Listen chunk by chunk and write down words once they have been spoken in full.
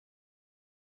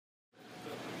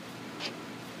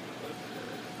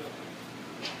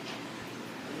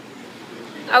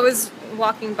I was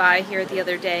walking by here the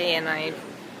other day and I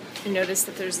noticed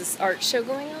that there's this art show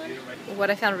going on. What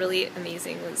I found really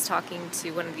amazing was talking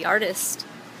to one of the artists.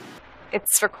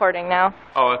 It's recording now.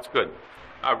 Oh, that's good.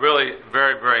 I'm really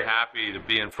very, very happy to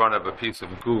be in front of a piece of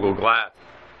Google Glass.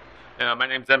 My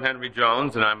name's M. Henry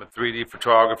Jones, and I'm a 3D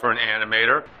photographer and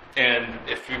animator. And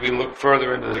if we look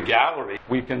further into the gallery,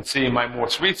 we can see my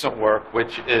most recent work,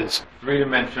 which is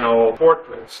three-dimensional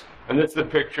portraits. And this is a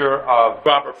picture of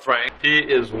Robert Frank. He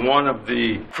is one of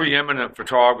the preeminent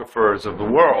photographers of the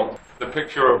world. The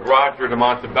picture of Roger de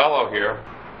Montebello here.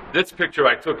 This picture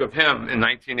I took of him in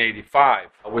 1985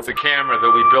 with a camera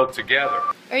that we built together.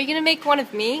 Are you going to make one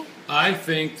of me? I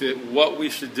think that what we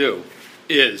should do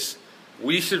is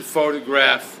we should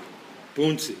photograph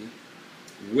Boonsri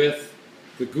with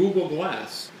the Google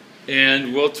Glass,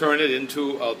 and we'll turn it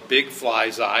into a big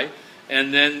fly's eye.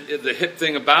 And then the hip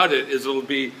thing about it is it'll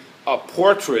be a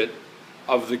portrait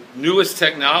of the newest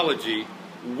technology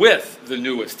with the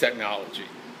newest technology.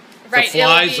 Right, the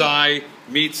fly's eye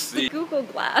meets the Google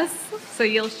Glass. So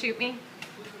you'll shoot me?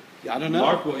 I don't know.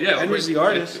 Mark, well, yeah, Henry's the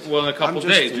artist. Well, in a couple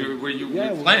days, we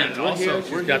planned also.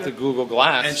 She's got the Google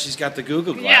Glass. And she's got the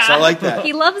Google Glass. Yeah. I like that.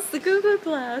 He loves the Google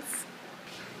Glass.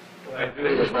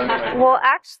 Well,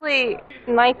 actually,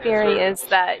 my theory is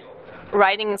that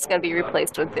writing is going to be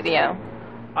replaced with video.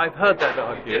 I've heard that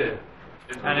argued.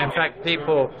 And in fact,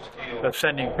 people are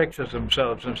sending pictures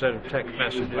themselves instead of text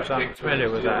messages. I'm familiar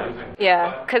with that.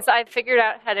 Yeah, because I figured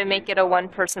out how to make it a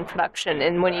one-person production.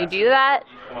 And when you do that,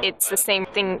 it's the same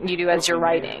thing you do as your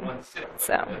writing.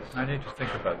 So I need to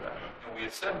think about that.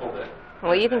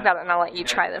 Well, you think about it, and I'll let you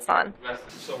try this on.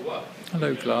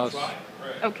 Hello, Glass.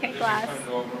 Okay, Glass.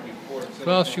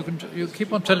 Glass, you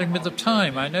keep on telling me the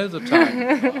time. I know the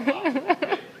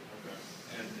time.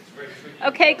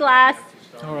 Okay, Glass.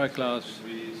 All right, Glass.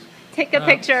 Take a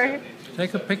picture.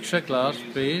 Take a picture, Glass,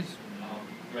 please.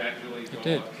 You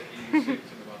did.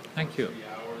 Thank you.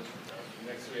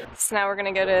 So now we're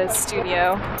going to go to the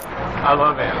studio. I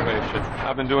love animation.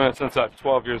 I've been doing it since I was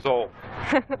 12 years old.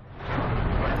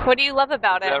 What do you love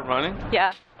about it? Is that running?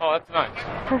 Yeah. Oh, that's nice.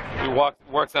 You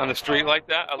works on the street like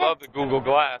that? I love the Google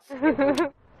Glass.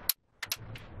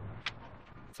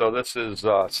 So this is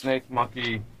Snake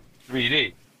Monkey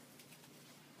 3D.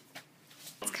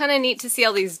 It's kind of neat to see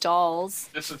all these dolls.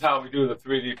 This is how we do the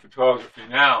 3D photography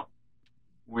now.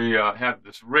 We have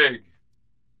this rig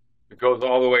that goes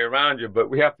all the way around you, but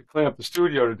we have to clean up the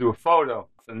studio to do a photo.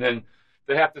 And then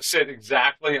they have to sit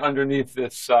exactly underneath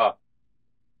this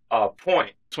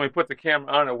point. So we put the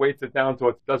camera on and weights it down so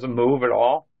it doesn't move at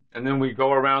all. And then we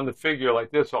go around the figure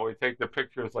like this while we take the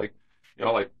pictures like, you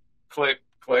know, like click,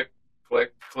 click,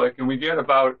 click, click, and we get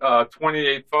about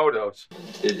 28 photos.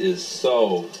 It is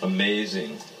so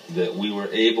amazing that we were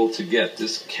able to get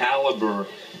this caliber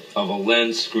of a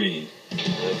lens screen.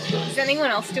 Is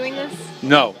anyone else doing this?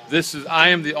 No, I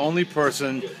am the only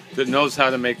person that knows how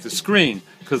to make the screen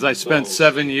because I spent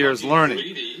 7 years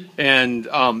learning. And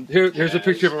here's a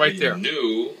picture of it right there.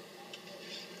 New,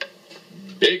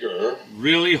 bigger,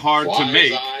 really hard to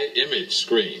make. Image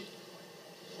screen.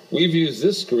 We've used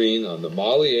this screen on the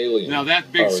Mali Alien. Now that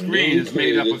big screen is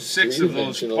made up of 6 of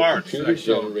those parts that I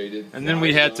showed. And then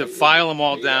we had to file them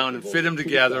all down and fit them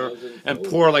together and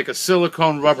pour like a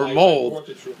silicone rubber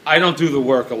mold. I don't do the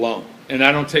work alone, and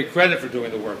I don't take credit for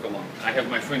doing the work alone. I have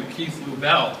my friend Keith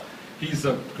Lubell. He's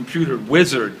a computer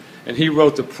wizard, and he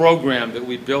wrote the program that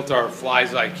we built our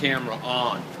fly's eye camera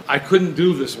on. I couldn't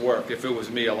do this work if it was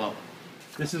me alone.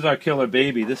 This is our killer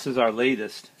baby. This is our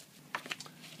latest.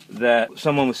 That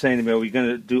someone was saying to me, are we going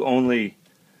to do only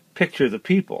pictures of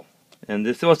people? And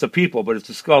this was a people, but it's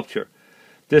a sculpture.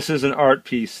 This is an art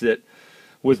piece that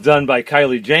was done by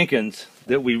Kylie Jenkins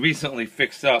that we recently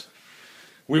fixed up.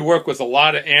 We work with a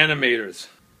lot of animators.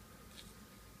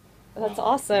 That's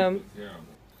awesome.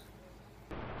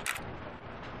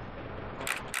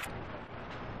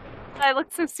 I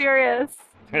look so serious.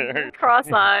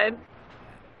 Cross-eyed.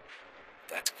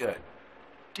 That's good.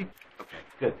 Okay,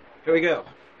 good. Here we go.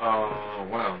 Oh,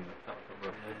 wow.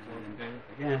 And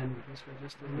again,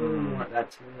 just a little more.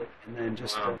 That's it. And then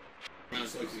just...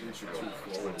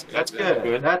 That's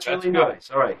good. That's really nice.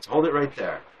 All right, so hold it right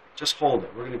there. Just hold it.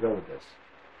 We're going to go with this.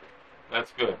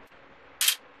 That's good.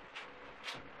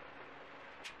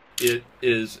 It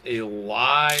is a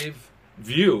live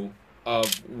view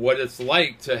of what it's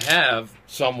like to have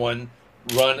someone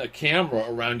run a camera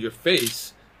around your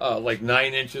face like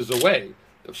 9 inches away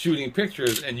of shooting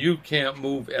pictures, and you can't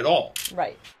move at all.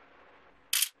 Right.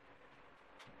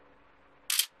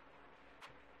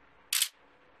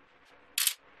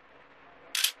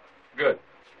 Good.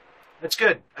 That's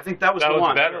good. I think that was the one.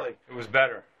 one. Better. Really. It was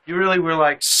better. You really were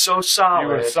like so solid. You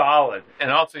were solid, and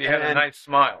also you had a nice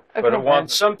smile. Okay. But it And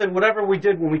wasn't. something, whatever we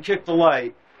did when we kicked the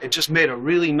light, it just made a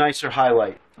really nicer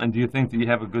highlight. And do you think that you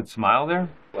have a good smile there?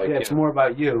 Like, Yeah, it's you know, more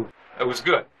about you. It was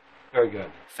good. Very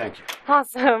good. Thank you.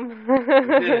 Awesome. You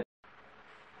did it.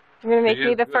 You're gonna make It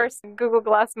me is the good. first Google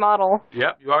Glass model.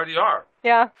 Yep, you already are.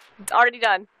 Yeah, it's already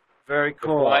done. Very The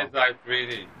cool. Fly's Eye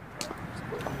 3D.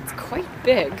 It's quite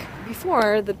big.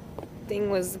 Before, the thing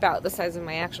was about the size of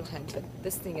my actual head, but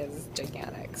this thing is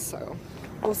gigantic, so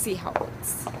we'll see how it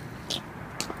looks.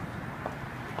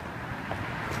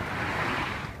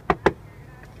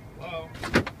 Hello.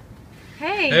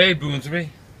 Hey, Hey, Boonsri.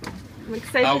 I'm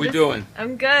excited. How we doing?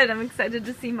 I'm good. I'm excited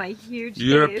to see my huge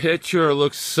Your face. picture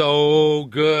looks so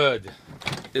good.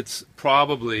 It's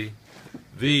probably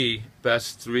the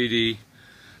best 3D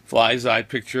Fly's Eye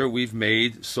picture we've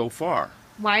made so far.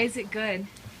 Why is it good?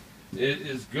 It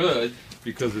is good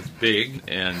because it's big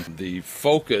and the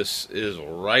focus is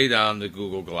right on the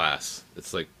Google Glass.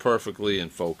 It's like perfectly in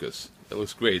focus. It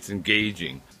looks great. It's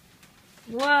engaging.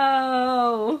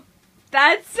 Whoa!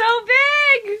 That's so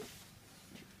big!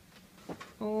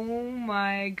 Oh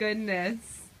my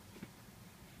goodness.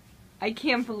 I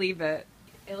can't believe it.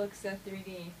 It looks so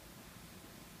 3D.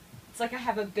 It's like I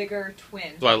have a bigger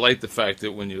twin. So I like the fact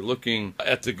that when you're looking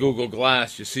at the Google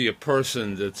Glass, you see a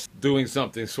person that's doing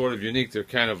something sort of unique. They're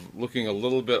kind of looking a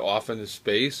little bit off into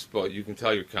space, but you can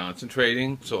tell you're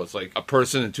concentrating. So it's like a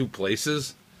person in two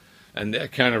places, and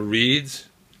that kind of reads.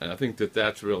 And I think that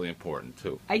that's really important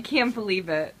too. I can't believe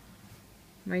it.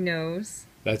 My nose,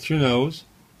 That's your nose.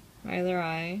 my other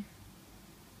eye.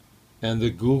 And the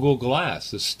Google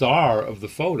Glass, the star of the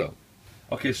photo.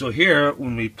 Okay, so here,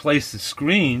 when we place the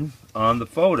screen on the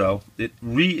photo, it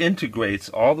reintegrates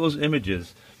all those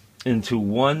images into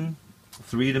one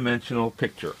three-dimensional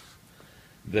picture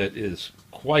that is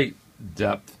quite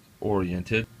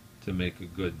depth-oriented to make a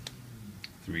good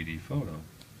 3D photo.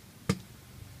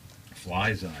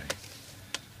 Fly's Eye.